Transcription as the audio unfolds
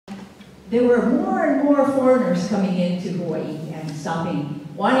there were more and more foreigners coming into Hawaii and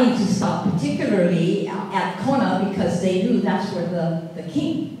wanting to stop, particularly at Kona, because they knew that's where the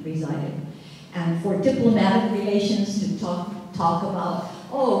king resided. And for diplomatic relations, to talk about,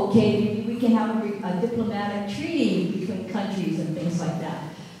 oh, okay, maybe we can have a diplomatic treaty between countries and things like that.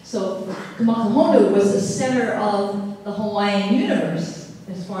 So Kamakahonu was the center of the Hawaiian universe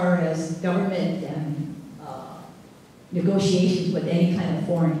as far as government and negotiations with any kind of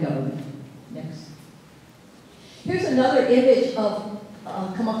foreign government. Next. Here's another image of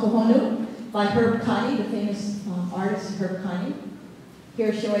Kamakahonu by Herb Kani, the famous artist Herb Kani.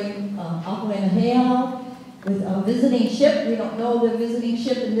 Here showing Kamehameha with a visiting ship. We don't know the visiting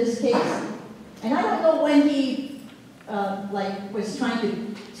ship in this case. And I don't know when he was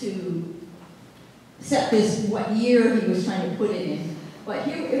trying to set this, what year he was trying to put it in. But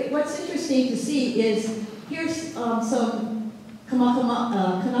here, what's interesting to see is, here's some Kanaka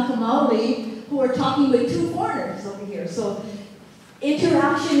Maoli who are talking with two foreigners over here. So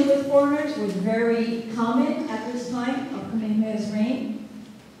interaction with foreigners was very common at this time of Kamehameha's reign.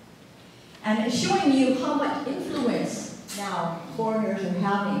 And it's showing you how much influence now foreigners are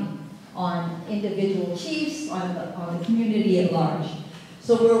having on individual chiefs, on the community at large.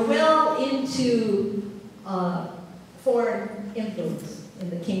 So we're well into foreign influence in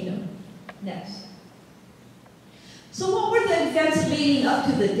the kingdom. Next. So what were the events leading up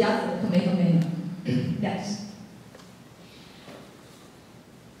to the death of Kamehameha? Next.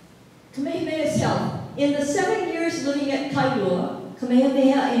 Kamehameha's health. In the 7 years living at Kailua,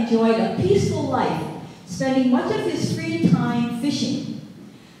 Kamehameha enjoyed a peaceful life, spending much of his free time fishing.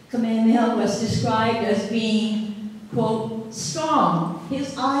 Kamehameha was described as being, quote, strong,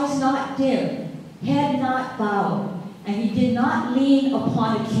 his eyes not dim, head not bowed, and he did not lean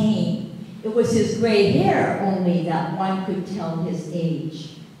upon a cane. It was his gray hair only that one could tell his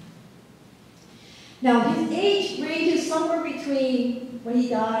age. Now, his age ranges somewhere between, when he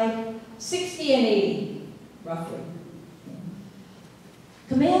died, 60 and 80, roughly.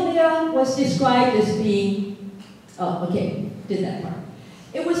 Kamehameha was described as being, did that part.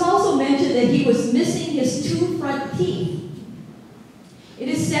 It was also mentioned that he was missing his 2 front teeth. It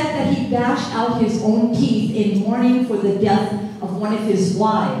is said that he bashed out his own teeth in mourning for the death of one of his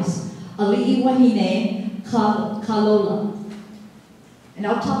wives, Aliʻiōlani Kailua. And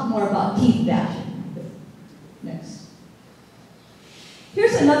I'll talk more about teeth bashing. Next.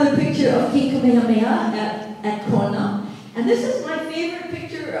 Here's another picture of King Kamehameha at Kona. And this is my favorite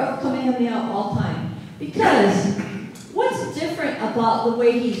picture of Kamehameha of all time. Because what's different about the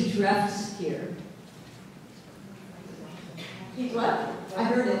way he's dressed here? He's what? I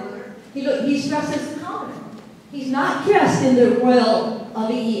heard it. He's dressed as a commoner. He's not dressed in the royal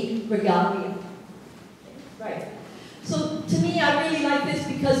ali'i regalia. Right. So to me, I really like this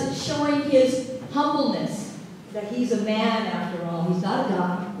because it's showing his humbleness, that he's a man after all. He's not a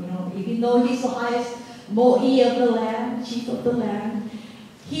god, you know, even though he's the highest mo'i of the land, chief of the land.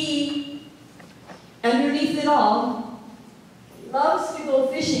 He, underneath it all, loves to go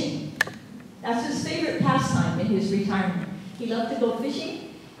fishing. That's his favorite pastime in his retirement. He loved to go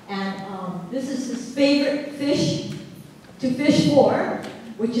fishing, and this is his favorite fish to fish for,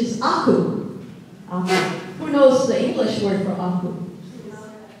 which is aku. Who knows the English word for aku?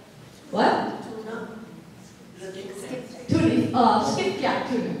 What? Tuna. Skipjack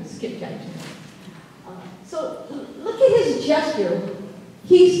tuna. Skipjack tuna. So look at his gesture.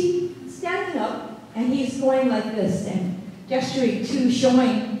 He's standing up, and he's going like this, and gesturing to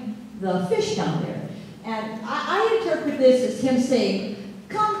showing the fish down there. And I interpret this as him saying,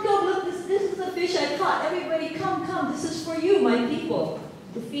 come, look, this is the fish I caught. Everybody, come, this is for you, my people,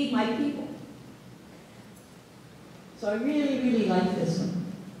 to feed my people. So I really, really like this one.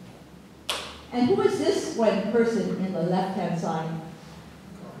 And who is this one person in the left-hand side?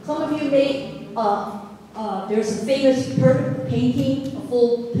 Some of you may, there's a famous painting, a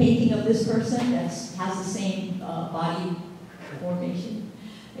full painting of this person that has the same body formation.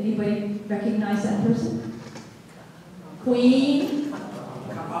 Anybody recognize that person? Queen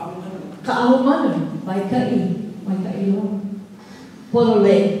Ka'ahumanu, Kailua,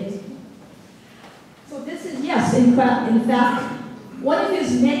 Polole. So this is, yes, in fact, one of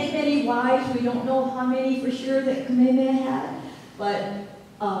his many, many wives. We don't know how many for sure that Kamehameha had, but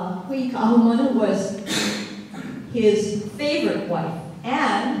Queen Ka'ahumanu was his favorite wife,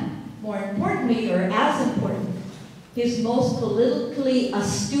 and more importantly, or as important, his most politically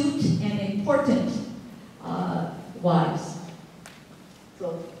astute and important wives.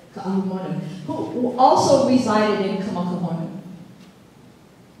 So, Ka'ahumanu, who also resided in Kamakahonu.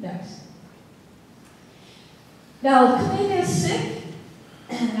 Next. Now, Kamehameha is sick,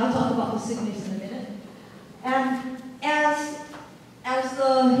 And I'll talk about the sickness in a minute. And as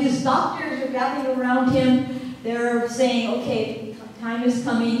his doctors are gathering around him, they're saying, okay, time is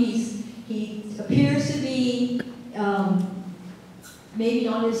coming. He appears to be maybe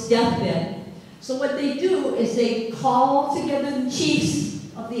on his deathbed. So what they do is they call together the chiefs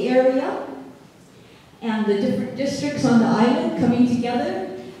of the area and the different districts on the island coming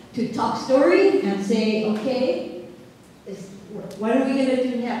together to talk story and say, okay, what are we going to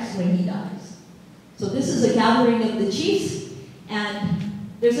do next when he dies? So this is a gathering of the chiefs, and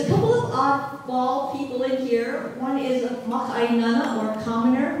there's a couple of oddball people in here. One is a maka'ainana, or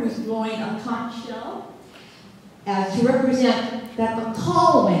commoner, who's blowing a conch shell to represent that a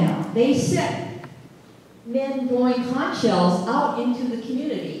call went out. They sent men blowing conch shells out into the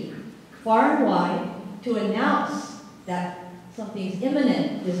community, far and wide, to announce that something's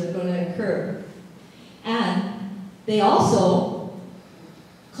imminent is going to occur. And they also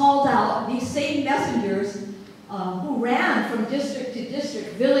called out these same messengers who ran from district to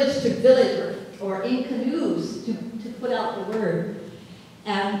district, village to village, or in canoes to put out the word.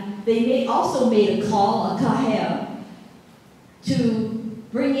 And they also made a call, a kahea, to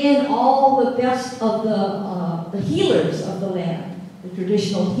bring in all the best of the healers of the land, the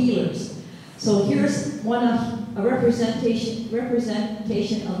traditional healers. So here's a representation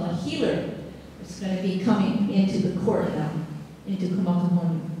of a healer that's going to be coming into the court now, into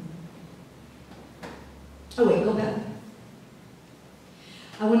Kamakahonu. Oh wait, go back.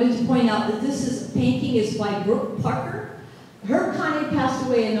 I wanted to point out that this painting is by Brooke Parker. Herb Connie passed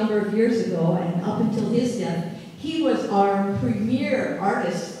away a number of years ago, and up until his death, he was our premier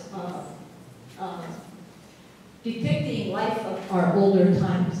artist depicting life of our older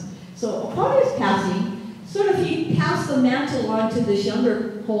times. So upon his passing, he passed the mantle on to this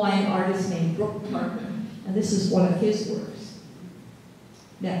younger Hawaiian artist named Brooke Parker, and this is one of his works.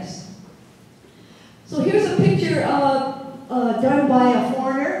 Next. So here's a picture done by a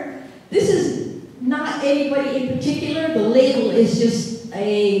foreigner. This is not anybody in particular. The label is just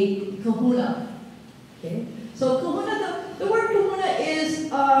a kahuna. Okay? So kahuna, the word kahuna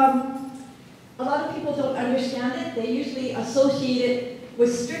is, a lot of people don't understand it. They usually associate it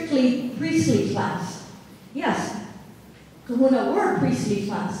with strictly priestly class. Yes, kahuna were priestly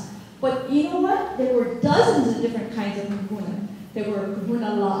class. But you know what? There were dozens of different kinds of kahuna. There were kahuna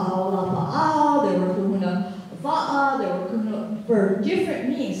la'au lapa'au, there were kahuna va'a, there were kahuna for different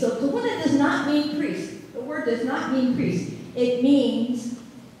meanings. So kahuna does not mean priest. The word does not mean priest. It means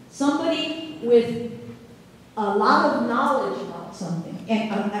somebody with a lot of knowledge about something,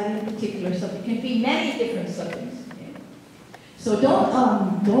 and in particular subject. It can be many different subjects. Okay? So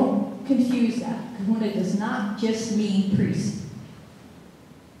don't confuse that. Kahuna does not just mean priest.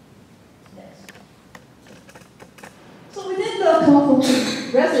 Next. So within the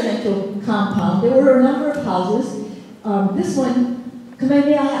Kamakahonu residential compound, there were a number of houses. This one,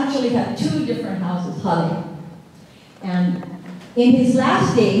 Kamehameha actually had two different houses, Hale. And in his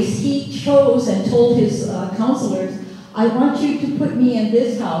last days, he chose and told his counselors, I want you to put me in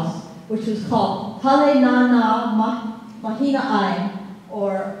this house, which was called Hale Nana Mahina I,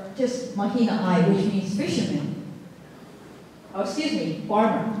 or just Mahina I, which means fisherman. Oh, excuse me,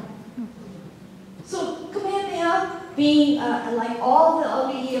 farmer. So Kamehameha, being like all the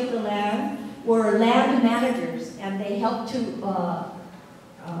ali'i of the land, were land managers, and they helped to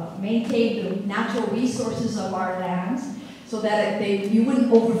maintain the natural resources of our lands, so that you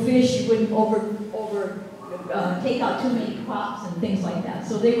wouldn't overfish, you wouldn't take out too many crops and things like that.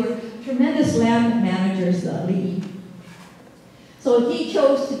 So they were tremendous land managers, the ali'i. So he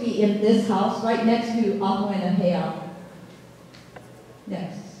chose to be in this house right next to Ahuena Hale.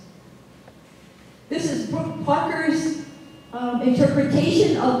 Next. This is Brooke Parker's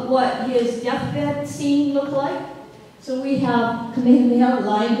interpretation of what his deathbed scene looked like. So we have Kamehameha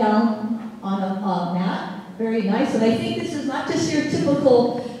lying down on a mat. Very nice. And I think this is not just your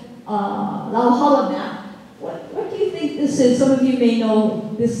typical lauhala mat. What do you think this is? Some of you may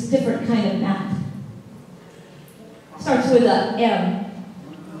know this different kind of mat. Starts with a M.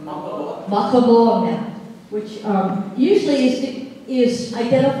 Makaboa mat, which usually is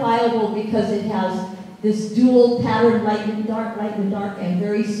identifiable because it has this dual pattern, light and dark, and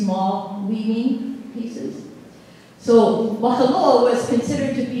very small weaving pieces. So makaloa was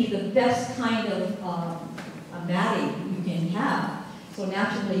considered to be the best kind of matting you can have. So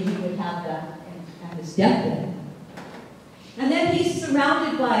naturally he would have that at his deathbed. And then he's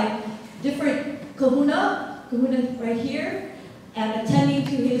surrounded by different kahuna right here, and attending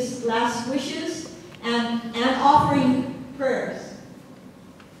to his last wishes and offering prayers.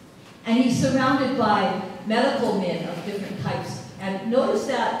 And he's surrounded by medical men of different types And notice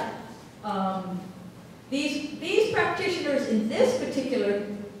that these practitioners in this particular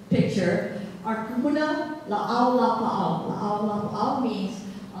picture are kumuna la'au lapa'au. La'au lapa'au means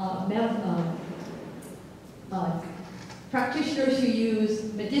practitioners who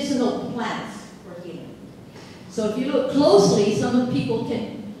use medicinal plants for healing. So if you look closely, some people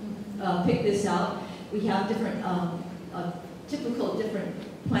can pick this out. We have different, typical different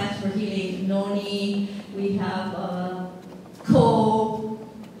plants for healing. Noni, we have ko,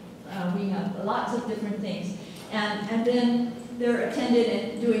 we have lots of different things. And then they're attended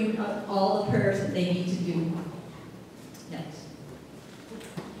and doing all the prayers that they need to do. Next.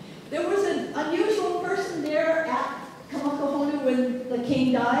 There was an unusual person there at Kamakahonu when the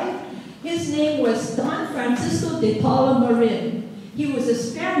king died. His name was Don Francisco de Paula Marin. He was a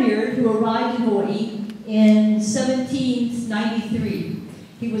Spaniard who arrived in Hawaii in 1793.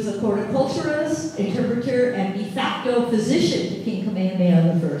 He was a horticulturist, interpreter, and de facto physician to King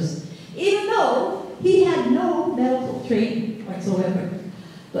Kamehameha I, even though he had no medical training whatsoever.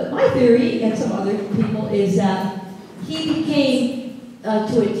 But my theory, and some other people, is that he became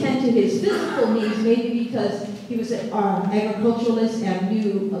to attend to his physical needs, maybe because he was an agriculturalist and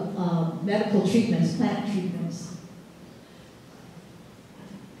knew medical treatments, plant treatments.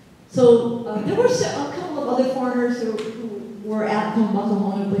 So there were a couple of other foreigners who were at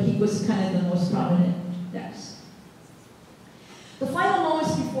Kamakahonu, but he was kind of the most prominent. Next. The final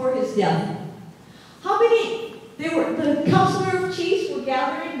moments before his death. How many, the counselor of chiefs were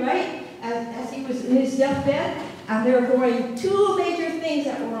gathering, right, as he was in his deathbed, and they were going two major things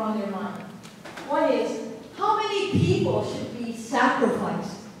that were on their mind. One is, how many people should be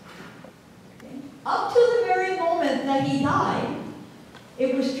sacrificed? Okay. Up to the very moment that he died,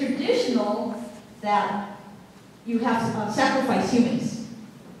 it was traditional that you have to sacrifice humans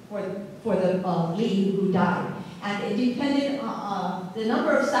for the lead who died. And it depended on the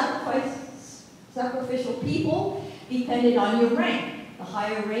number of sacrificial people depended on your rank. The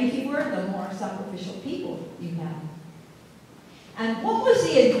higher rank you were, the more sacrificial people you had. And what was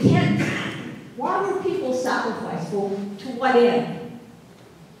the intent? Why were people sacrificed? To what end?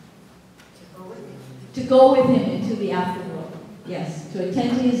 To go with him into the afterworld. Yes, to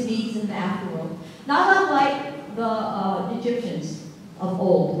attend to his needs in the afterworld. Not unlike the Egyptians of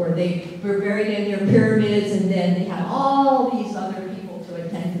old, where they were buried in their pyramids and then they had all these other people to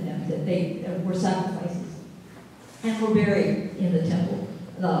attend to them, that they were sacrifices and were buried in the temple,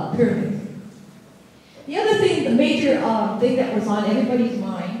 the pyramid. The other thing, the major thing that was on everybody's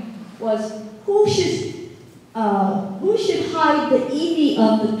mind was who should hide the iwi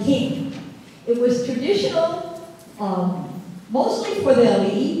of the king. It was traditional, mostly for the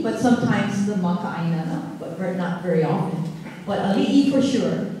ali'i, but sometimes the maka'ainana, but not very often. But ali'i for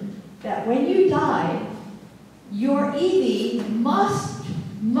sure, that when you die, your iwi must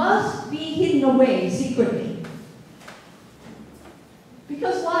be hidden away secretly.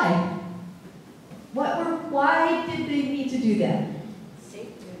 Because why? Why did they need to do that?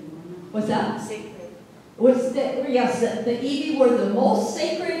 Sacred. What's that? Sacred. Yes, the iwi were the most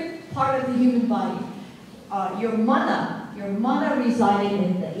sacred part of the human body. Your mana resided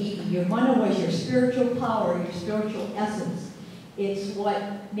in the iwi. Your mana was your spiritual power, your spiritual essence. It's what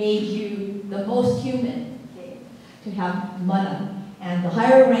made you the most human, okay, to have mana. And the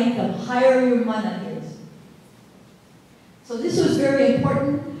higher rank, the higher your mana is. So this was very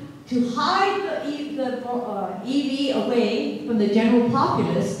important, to hide the iwi away from the general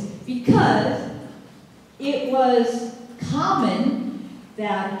populace, because it was common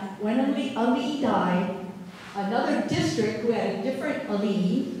that when ali'i died, another district who had a different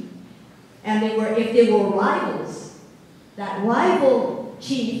ali'i, and if they were rivals, that rival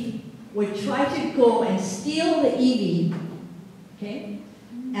chief would try to go and steal the iwi, okay?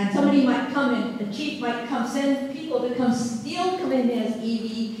 And somebody might come in, the chief might come, send people to come steal Kamehameha's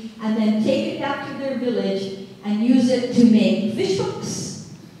iwi, and then take it back to their village and use it to make fish hooks,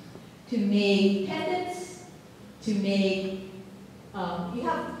 to make pendants, to make,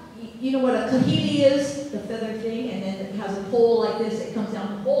 you know what a kahili is, the feather thing, and then it has a pole like this that comes down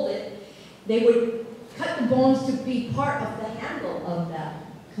to hold it. They would cut the bones to be part of the handle of that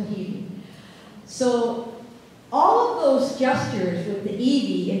kahili. So all of those gestures with the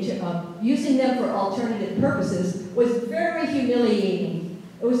iwi, using them for alternative purposes, was very humiliating.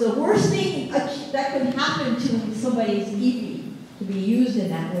 It was the worst thing that could happen to somebody's iwi, to be used in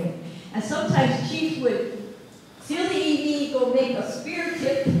that way. And sometimes chiefs would steal the iwi, go make a spear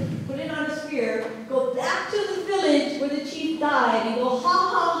tip, put it on a spear, go back to the village where the chief died, and go, ha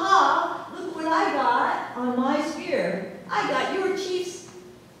ha ha, look what I got on my spear. I got your chief's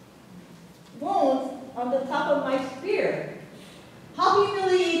bones on the top of my spear.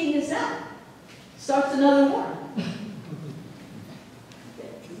 starts another war.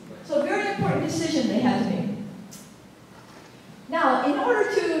 So a very important decision they had to make. Now, in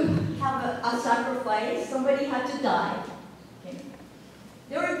order to have a sacrifice, somebody had to die. Okay.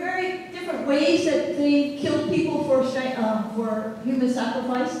 There were very different ways that they killed people for human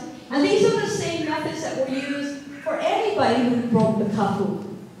sacrifice. And these are the same methods that were used for anybody who broke the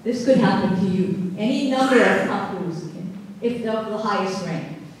kapu. This could happen to you. Any number of kapus, okay, if they're of the highest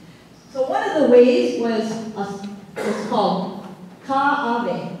rank. So one of the ways was called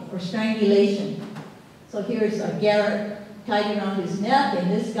ka'ave, or strangulation. So here's a Garrett tied around his neck,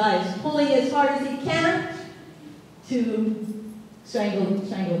 and this guy is pulling as hard as he can to strangle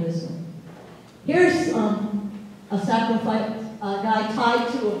this one. Here's a sacrifice, a guy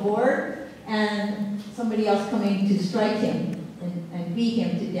tied to a board, and somebody else coming to strike him and beat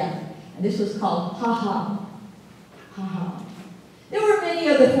him to death. And this was called haha. Haha. There were many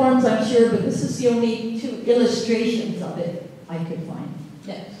other forms, I'm sure, but this is the only two illustrations of it I could find.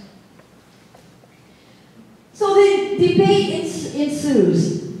 Next. So the debate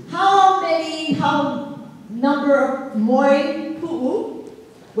ensues. How number of moi pu'u,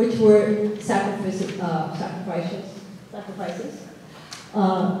 which were sacrifices,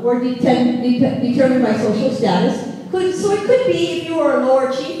 were determined by social status. So it could be, if you were a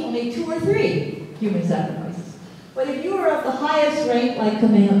lower chief, only 2 or 3 human sacrifices. But if you were of the highest rank, like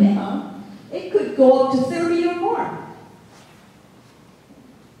Kamehameha, it could go up to 30 or more.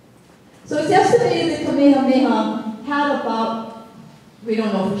 So it's estimated that Kamehameha had about, we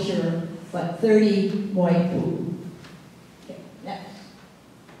don't know for sure, but 30 moi pu'u. Okay, next.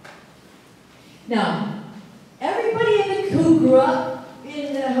 Now, everybody who grew up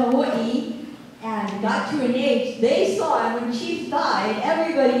in Hawaii and got to an age, they saw, and when chiefs died,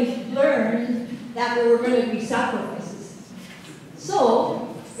 everybody learned that there were going to be sacrifices.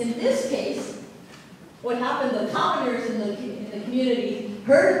 So, in this case, what happened, the commoners in the community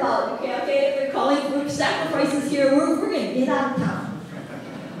heard about, okay, they're calling for sacrifices here, we're going to get out of town.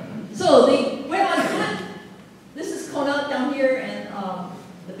 So they went on foot. This is Kona down here, and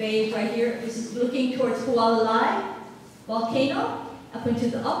the bay is right here. This is looking towards Hualalai volcano, up into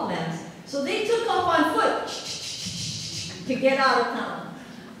the uplands. So they took off on foot to get out of town.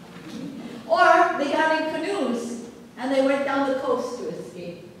 Or they got in canoes, and they went down the coast to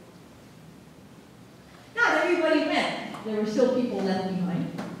escape. Not everybody went. There were still people left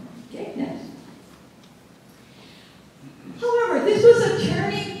behind. Okay, next. However, this was a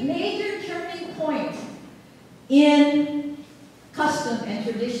major turning point in custom and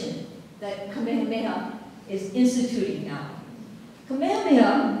tradition that Kamehameha is instituting now.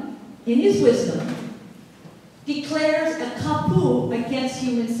 Kamehameha, in his wisdom, declares a kapu against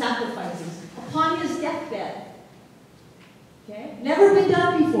human sacrifices upon his deathbed. Okay? Never been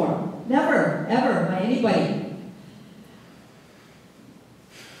done before. Never, ever, by anybody.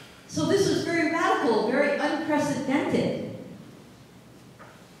 So this was very radical, very unprecedented.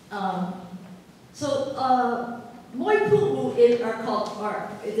 Moi pu'u are called,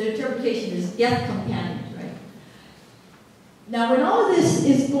 their interpretation is death companions, right? Now when all of this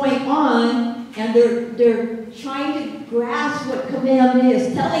is going on, and they're trying to grasp what Kamehameha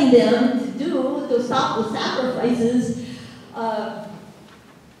is telling them to do to stop the sacrifices,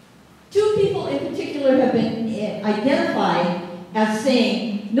 2 people in particular have been identified as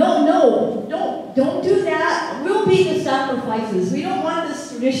saying, no, don't do that. We'll be the sacrifices. We don't want this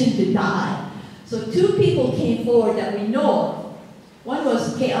tradition to die. So 2 people came forward that we know of. One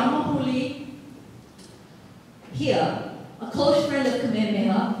was Ke'amahuli Hia, a close friend of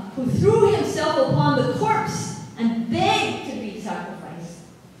Kamehameha, who threw himself upon the corpse and begged to be sacrificed.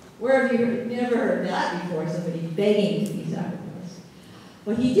 Where have you never heard that before, somebody begging to be sacrificed?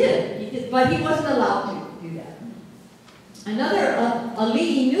 But he did, but he wasn't allowed to do that. Another,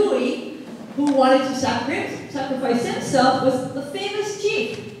 Aliʻiōlani, who wanted to sacrifice himself, was the famous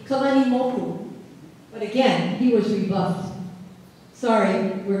chief, Kalani. But again, he was rebuffed.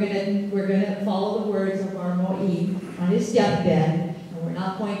 Sorry, we're gonna follow the words of our mo'i on his deathbed, and we're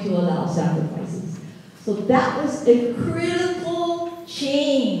not going to allow sacrifices. So that was a critical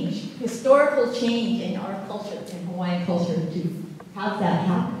change, historical change in our culture, in Hawaiian culture, to have that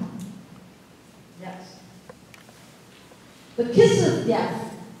happen. Next. The kiss of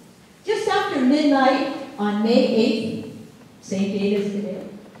death. Just after midnight on May 8th, same date as today,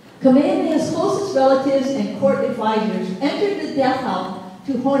 Kamehameha's closest relatives and court advisors entered the death house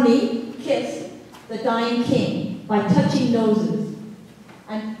to kiss the dying king by touching noses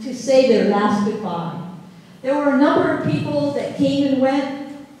and to say their last goodbye. There were a number of people that came and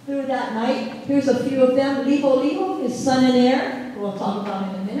went through that night. Here's a few of them. Liho, his son and heir, who we'll talk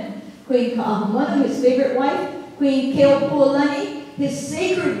about in a minute. Queen Ka'ahumanu, his favorite wife, Queen Keopuolani, his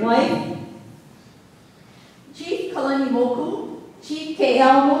sacred wife, Chief Kalanimoku, Chief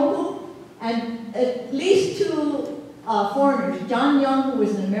Keaomoku, and at least two foreigners, John Young, who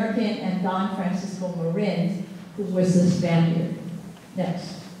was an American, and Don Francisco Marin, who was the Spaniard.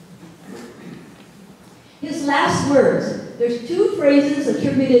 Next. His last words. There's two phrases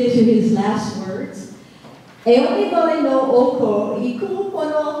attributed to his last words. Eoni vale no oko, iku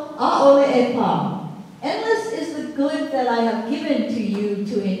pono aole e pa. Endless is the good that I have given to you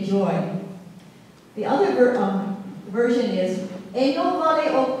to enjoy. The other version is Eno vale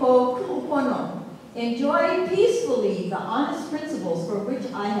oko ku pono. Enjoy peacefully the honest principles for which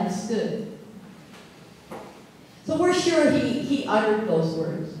I have stood. So we're sure he uttered those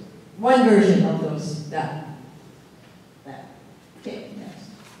words. One version of those, that. Okay, next.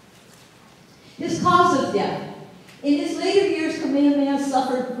 His cause of death. In his later years, Kamehameha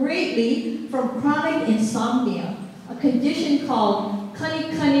suffered greatly from chronic insomnia, a condition called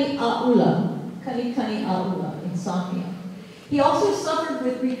kani aula, insomnia. He also suffered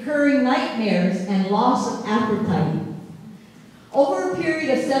with recurring nightmares and loss of appetite. Over a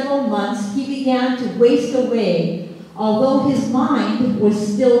period of several months, he began to waste away, although his mind was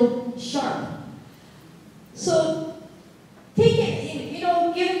still sharp. So,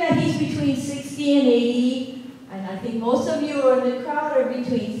 given that he's between 60 and 80, and I think most of you in the crowd are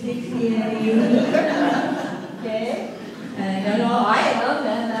between 60 and 80, okay? And I am,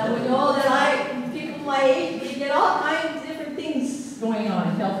 and we know that people my age, they get all kinds of different things going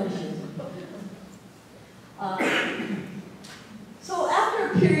on, health issues. So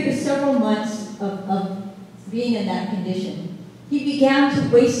after a period of several months of being in that condition, he began to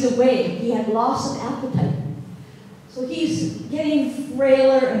waste away. He had loss of appetite. So he's getting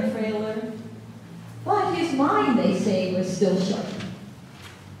frailer and frailer. But his mind, they say, was still sharp.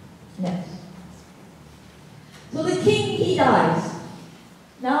 Next. So the king, he dies.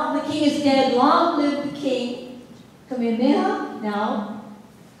 Now the king is dead. Long live the king. Kamehameha now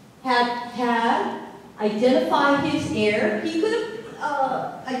had identified his heir. He could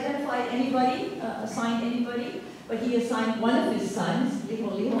have identified anybody, assigned anybody, but he assigned one of his sons,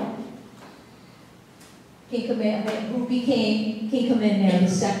 Liho, King Kamehameha, who became King Kamehameha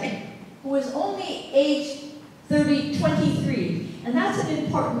II, who was only aged 23. And that's an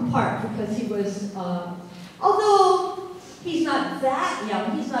important part because he was, although he's not that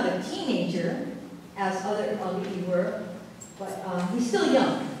young, he's not a teenager, as other ali'i were, but he's still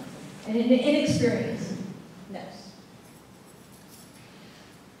young and inexperienced. Next.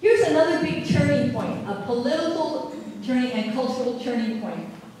 Here's another big turning point, a political turning and cultural turning point.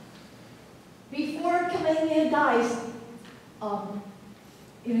 Before Kamehameha dies,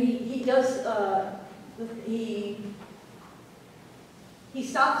 he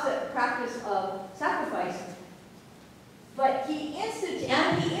stops the practice of sacrifice, but he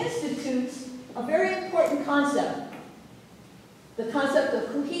institutes a very important concept, the concept of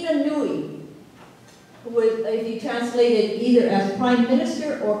kuhina nui, who was, if you translated, either as prime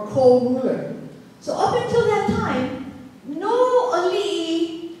minister or co-ruler. So up until that time, no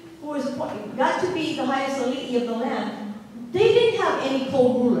ali'i who was got to be the highest ali'i of the land, they didn't have any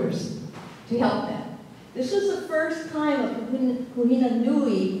co-rulers to help them. This was the first time a kuhina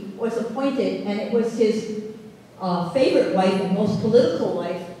nui was appointed, and it was his favorite wife and most political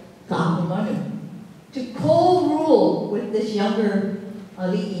wife, Ka'ahumanu, to co-rule with this younger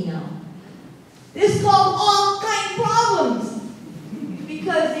ali'i now. This caused all kinds of problems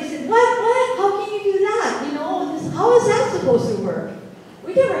because they said, what? How can you do that? How is that supposed to work?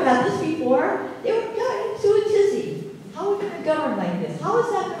 We never had this before. They were getting into a tizzy. How are we going to govern like this? How is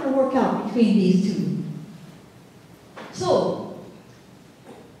that going to work out between these two? So,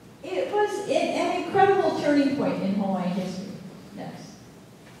 it was an incredible turning point in Hawaiian history. Next.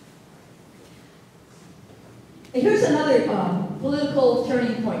 And here's another political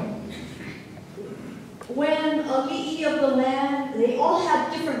turning point. When ali'i of the land, they all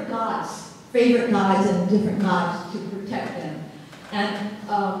had different gods, favorite gods, and different gods to protect them. And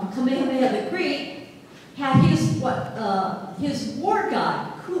Kamehameha the Great had his war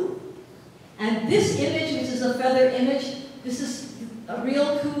god, Ku. And this image, which is a feather image, this is a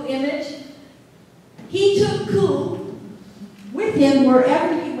real Ku image. He took Ku with him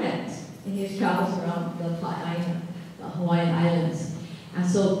wherever he went in his travels around the Hawaiian Islands. And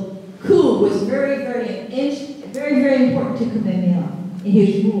so Ku was very, very important to Kamehameha in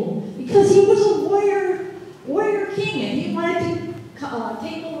his rule because he was a warrior king, and he wanted to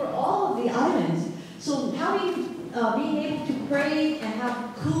take over all of the islands. So being able to pray and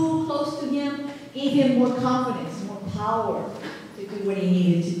have Ku close to him gave him more confidence, more power to do what he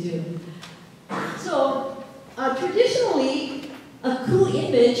needed to do.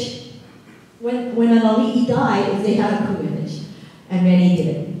 when an ali'i died, if they had a ku image, and many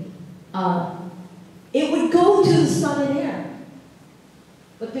did, it would go to the sun and air.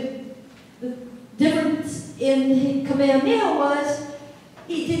 But the difference in Kamehameha was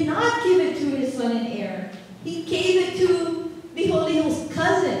he did not give it to his son and heir. He gave it to Liho'oliho's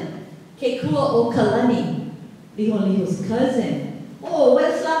cousin, Kekuaʻokalani, Liho'oliho's cousin. Oh, what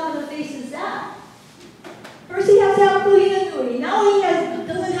a slap in the face is that? First he has to have kuhinanui. Now he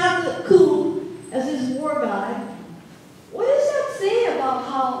doesn't have the ku as his war god. What does that say about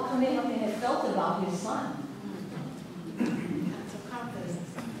how Kamehameha felt about his son? That's a confidence.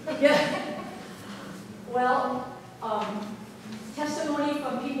 Yeah. Well, testimony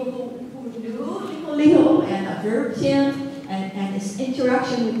from people who knew Liho'oliho and observed him and his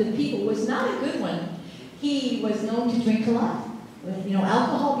interaction with the people was not a good one. He was known to drink a lot. You know,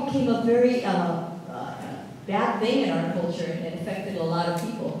 alcohol became a very bad thing in our culture, and it affected a lot of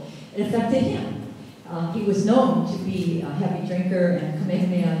people. It affected him. He was known to be a heavy drinker, and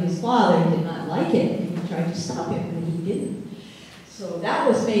Kamehameha, his father, did not like it. He tried to stop him, but he didn't. So that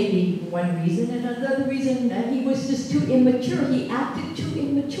was maybe one reason, and another reason that he was just too immature. He acted too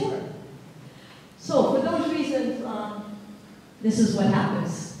immature. So for those reasons, this is what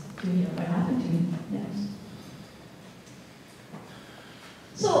happens to him, what happened to him next.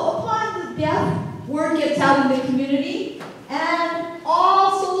 So upon the death, word gets out in the community, and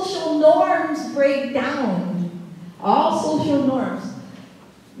all social norms break down. All social norms.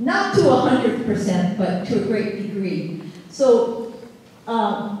 Not to 100%, but to a great degree. So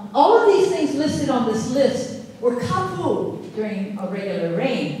all of these things listed on this list were kapu during a regular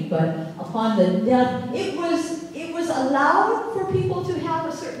reign, but upon the death, it was allowed for people to have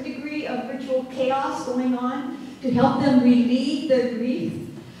a certain degree of ritual chaos going on to help them relieve their grief.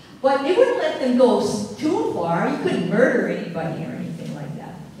 But it wouldn't let them go too far. You couldn't murder anybody or anything like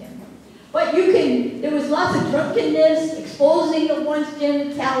that. Yeah. But there was lots of drunkenness, exposing of one's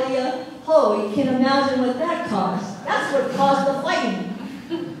genitalia. Oh, you can imagine what that caused. That's what caused the fighting.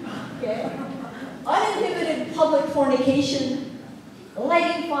 Okay. Uninhibited public fornication,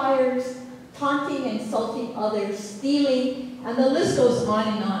 lighting fires, taunting and insulting others, stealing, and the list goes on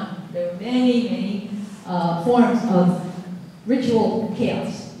and on. There were many, many forms of ritual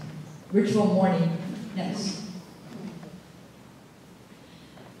chaos. Ritual mourning next.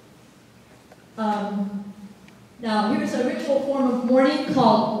 Now here's a ritual form of mourning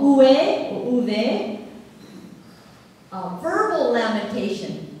called ue, or uve, verbal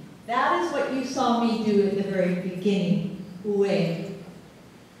lamentation. That is what you saw me do at the very beginning. Ue,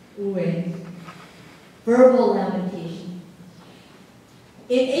 verbal lamentation.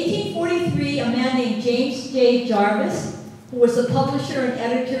 In 1843, a man named James J. Jarvis, who was the publisher and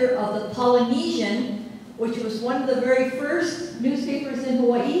editor of the Polynesian, which was one of the very first newspapers in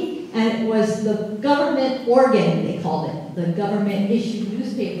Hawaii, and it was the government organ, they called it, the government-issued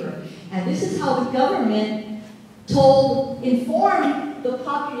newspaper. And this is how the government informed the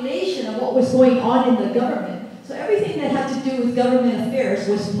population of what was going on in the government. So everything that had to do with government affairs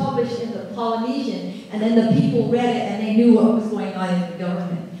was published in the Polynesian, and then the people read it and they knew what was going on in the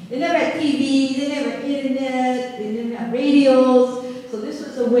government. They never had TV, they never had internet, they didn't have radios. So this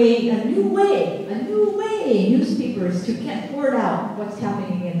was a new way, newspapers to get word out what's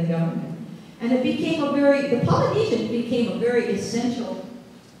happening in the government. And it became the Polynesian became a very essential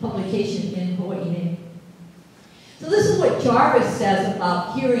publication in Hawaii. So this is what Jarvis says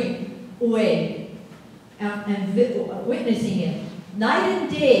about hearing ue and witnessing it. Night and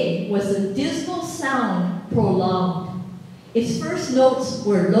day was a dismal sound prolonged. Its first notes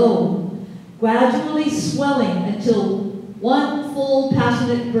were low, gradually swelling until one full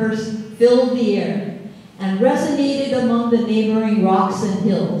passionate burst filled the air and resonated among the neighboring rocks and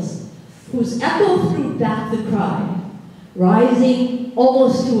hills, whose echo threw back the cry, rising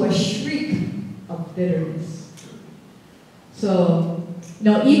almost to a shriek of bitterness. So,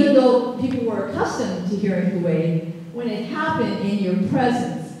 even though people were accustomed to hearing ue, when it happened in your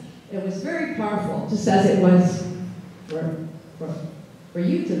presence, it was very powerful, just as it was for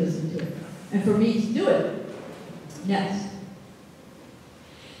you to listen to it, and for me to do it. Next.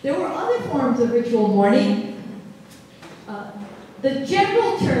 There were other forms of ritual mourning. The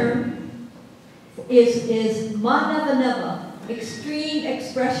general term is manavaneva, extreme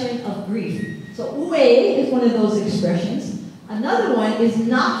expression of grief. So ue is one of those expressions. Another one is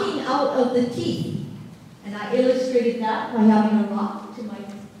knocking out of the teeth. And I illustrated that by having a rock to my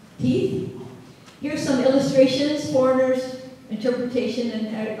teeth. Here's some illustrations, foreigners'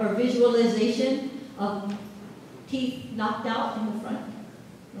 interpretation or visualization of teeth knocked out in the front,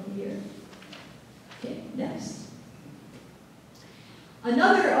 over here. Okay, next.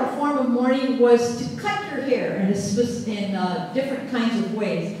 Another form of mourning was to cut your hair in different kinds of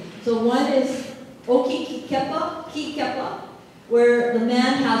ways. So one is ki-kepa, where the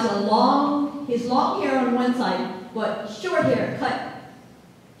man has his long hair on one side, but short hair cut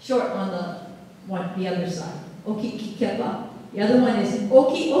short on the other side. Ki-kepa. The other one is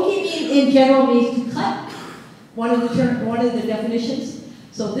oki. Oki in general means to cut. One of the definitions.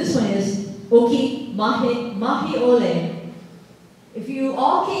 So this one is oki mahiole. If you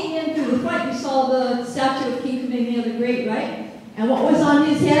all came in through the front, you saw the statue of King Kamehameha the Great, right? And what was on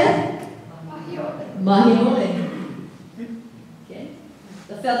his head? Mahiole. Okay?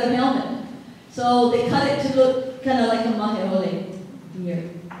 The feather helmet. So they cut it to look kind of like a mahiole here.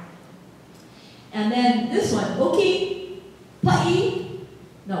 And then this one, oki pai.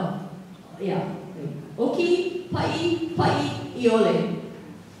 No. Yeah. Oki pai iole.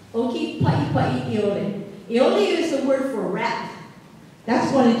 Oki pai iole. Iole is the word for rat.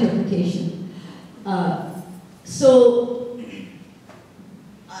 That's one interpretation. So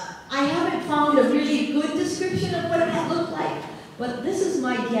I haven't found a really good description of what that looked like, but this is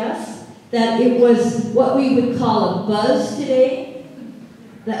my guess that it was what we would call a buzz today.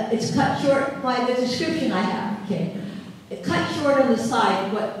 That it's cut short by the description I have. Okay, it cut short on the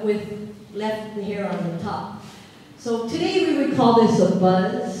side, but with left the hair on the top. So today we would call this a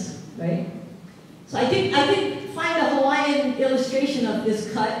buzz, right? So I did find a Hawaiian illustration of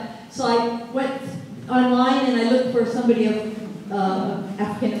this cut. So I went online and I looked for somebody of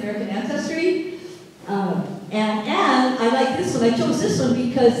African American ancestry. And I like this one. I chose this one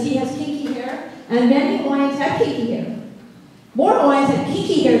because he has kinky hair, and many Hawaiians have kinky hair. More Hawaiians have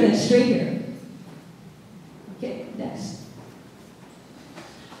kinky hair than straight hair. Okay, next.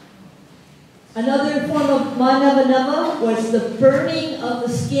 Another form of manava was the burning of the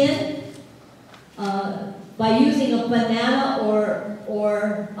skin by using a banana or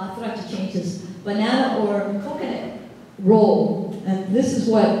I forgot to change this, banana or coconut roll. And this is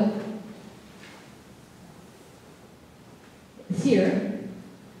what is here.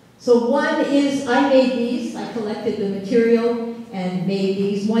 So one is, I made these, I collected the material and made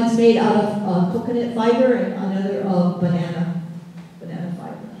these. One's made out of coconut fiber and another of banana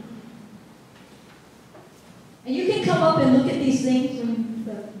fiber. And you can come up and look at these things when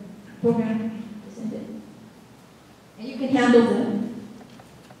the program is ended. And you can handle them.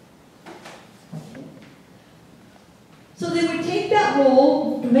 So they would take that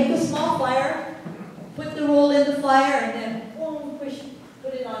roll, make a small fire, put the roll in the fire, and then boom,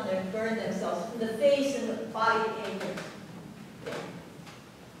 put it on there, burn themselves. The face and the body came in.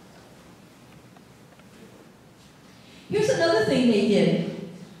 Here's another thing they did.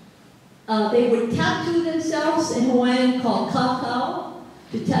 They would tattoo themselves in Hawaiian called kakao,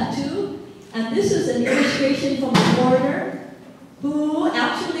 to tattoo. And this is an illustration from a foreigner who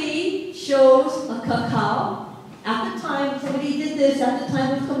actually shows a kakao. At the time, somebody did this at the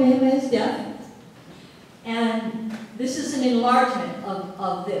time of Kamehameha's death. And this is an enlargement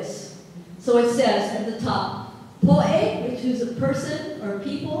of this. So it says at the top, Poe, which is a person or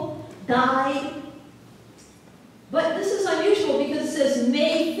people, died. But this is unusual because it says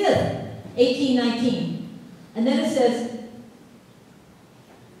May 5th, 1819. And then it says,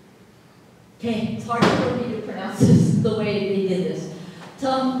 okay, it's hard for me to pronounce this the way they did this.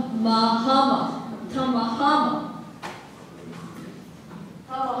 Tamahama.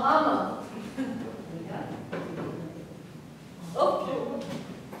 Oh.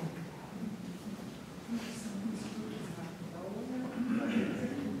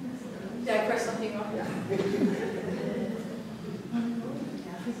 Did I press something wrong? Yeah.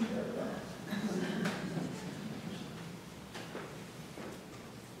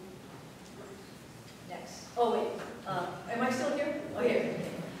 Next. Oh wait. Am I still here? Oh here.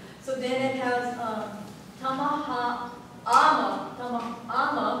 So then it has Tamahama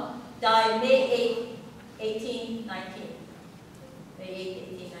died May 8, 1819. May 8,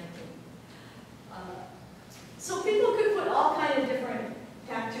 1819. So people could put all kinds of different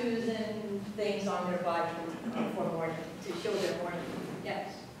tattoos and things on their body for mourning, to show their mourning.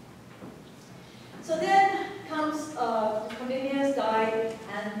 Yes. So then comes Kamehameha died,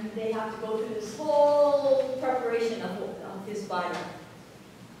 and they have to go through this whole preparation of his body.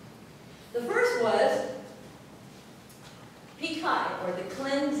 The first was pikai, or the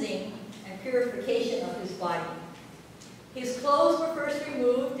cleansing and purification of his body. His clothes were first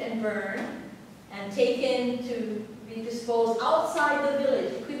removed and burned and taken to be disposed outside the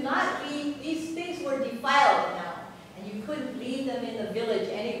village. You could not leave, these things were defiled now, and you couldn't leave them in the village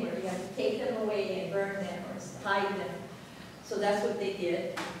anywhere. You had to take them away and burn them or hide them. So that's what they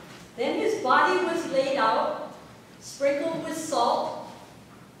did. Then his body was laid out, sprinkled with salt,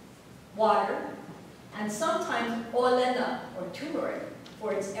 water, and sometimes olena, or turmeric,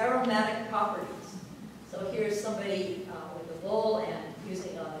 for its aromatic properties. So here's somebody with a bowl and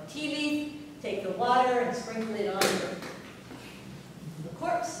using a tea leaf, take the water and sprinkle it on the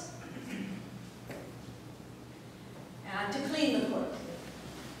corpse. And to clean the corpse.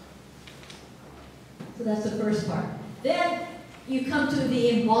 So that's the first part. Then you come to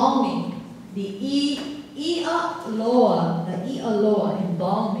the embalming, the iʻaloa,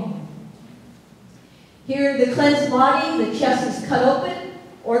 embalming. Here, the cleansed body, the chest is cut open,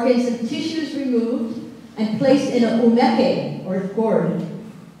 organs and tissues removed, and placed in a umeke, or gourd.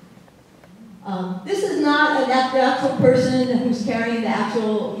 This is not the actual person who's carrying the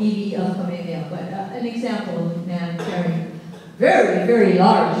actual iwi of Kamehameha, but an example of a man carrying very, very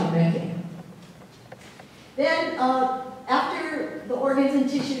large umeke. Then, after the organs and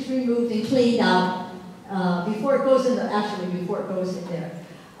tissues removed and cleaned out, before it goes in there,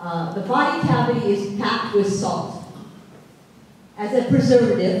 the body cavity is packed with salt as a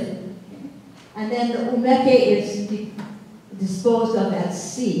preservative, and then the umeke is disposed of at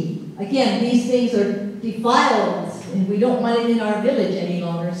sea. Again, these things are defiled, and we don't want it in our village any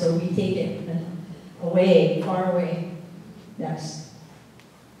longer, so we take it away, far away. Next.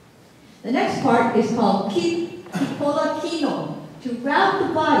 The next part is called kipola kino, to wrap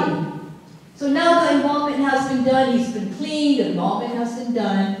the body. So now the embalmment has been done, he's been cleaned, the embalmment has been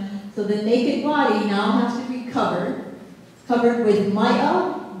done, so the naked body now has to be covered with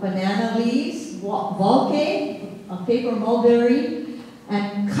maya, banana leaves, valke, a paper mulberry,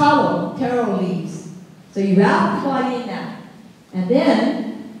 and kalo, taro leaves. So you wrap the body in that. And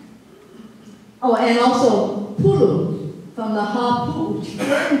then, and also pulu from the hapu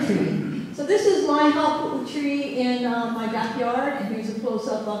fern tree. So this is my hapu tree in my backyard, and here's a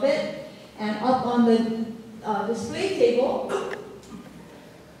close-up of it. And up on the display table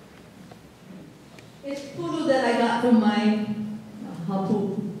is pulu that I got from my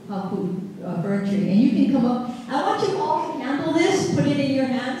hapu fern tree. And you can come up. I want you all to handle this, put it in your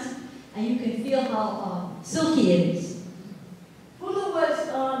hands, and you can feel how silky it is. Pulu was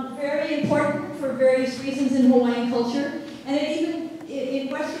very important for various reasons in Hawaiian culture, and it even, in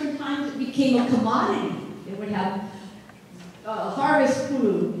Western times, it became a commodity. It would have harvest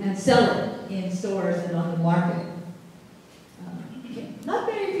pulu and sell it in stores and on the market. Not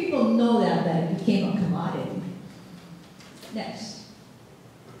many people know that it became a commodity. Next.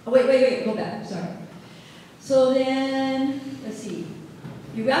 Oh, wait, go back, sorry. So then, let's see.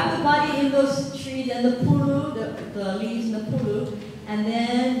 You wrap the body in those trees and the pulu, the leaves and the pulu, and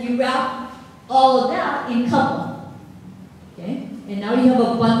then you wrap all of that in kapa. Okay? And now you have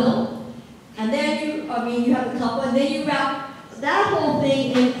a bundle, and then you have a kapa, and then you wrap that whole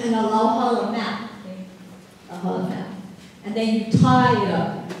thing in a lauhala mat. Okay? A hala mat. And then you tie it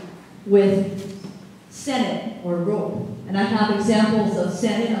up with sennit or rope. And I have examples of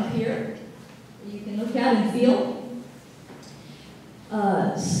sennit up here you can look at and feel.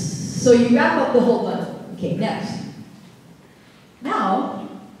 So you wrap up the whole bundle. Okay, next. Now,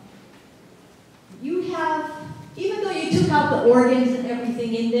 you have, even though you took out the organs and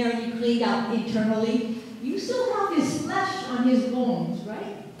everything in there and you cleaned out internally, you still have his flesh on his bones,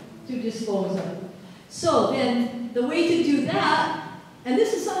 right? To dispose of. So then, the way to do that, and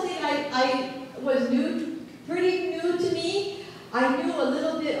this is something I was pretty new to me. I knew a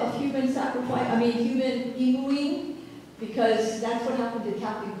little bit of human sacrifice, human imuing, because that's what happened to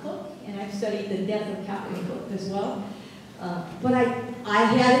Captain Cook, and I've studied the death of Captain Cook as well. But I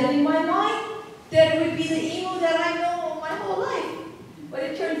had it in my mind that it would be the imu that I know my whole life. But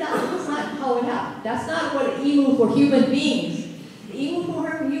it turns out that's not how it happened. That's not what an imu for human beings. The imu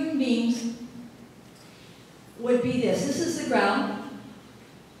for human beings would be this. This is the ground.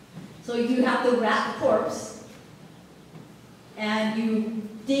 So you have to wrap the corpse. And you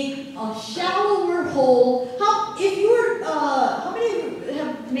dig a shallower hole. How many of you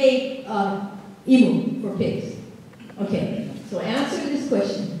have made imu for pigs? Okay, so answer this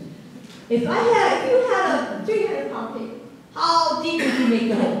question. If you had a 300-pound pig, how deep would you make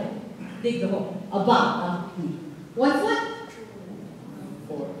the hole? Dig the hole. About 1 foot?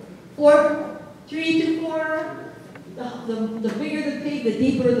 4. 3 to 4. The bigger the pig, the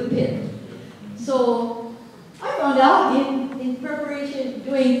deeper the pit. So I found out in preparation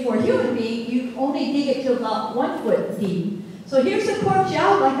doing for human being, you only dig it to about 1 foot deep. So here's a corpse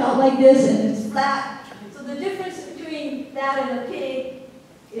shell out like this, and it's flat. So the difference between that and a pig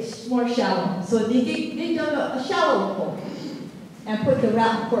is more shallow. So they dug a shallow hole and put the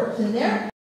wrapped corpse in there.